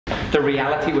the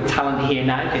reality with talent here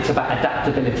now. It's about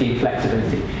adaptability and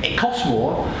flexibility. It costs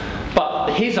more,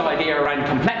 but his idea around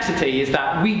complexity is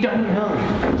that we don't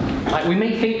know. Like, we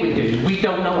may think we do. We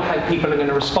don't know how people are going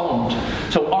to respond.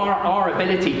 So our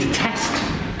ability to test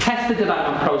the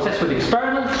development process with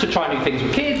experiments, to try new things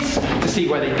with kids, to see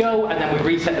where they go, and then we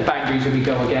reset the boundaries and we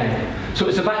go again. So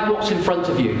it's about what's in front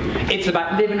of you. It's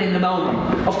about living in the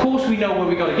moment. Of course we know where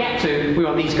we've got to get to. We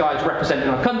want these guys representing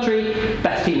our country,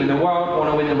 best team in the world, want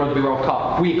to win the Rugby World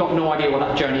Cup. We've got no idea what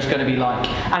that journey's going to be like.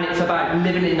 And it's about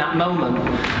living in that moment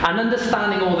and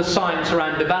understanding all the science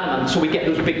around development so we get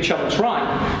those big chunks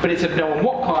right. But it's of knowing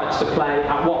what cards to play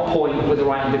at what point with the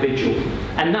right individual.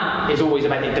 And that is always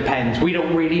about it depends. We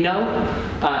don't really know.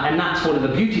 And that's one of the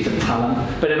beauties of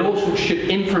talent, but it also should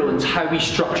influence how we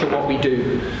structure what we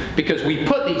do, because we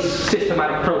put these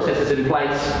systematic processes in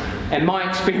place. In my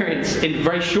experience, in a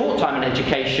very short time in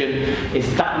education,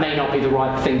 is that may not be the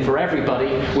right thing for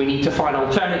everybody. We need to find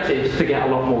alternatives to get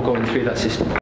a lot more going through that system.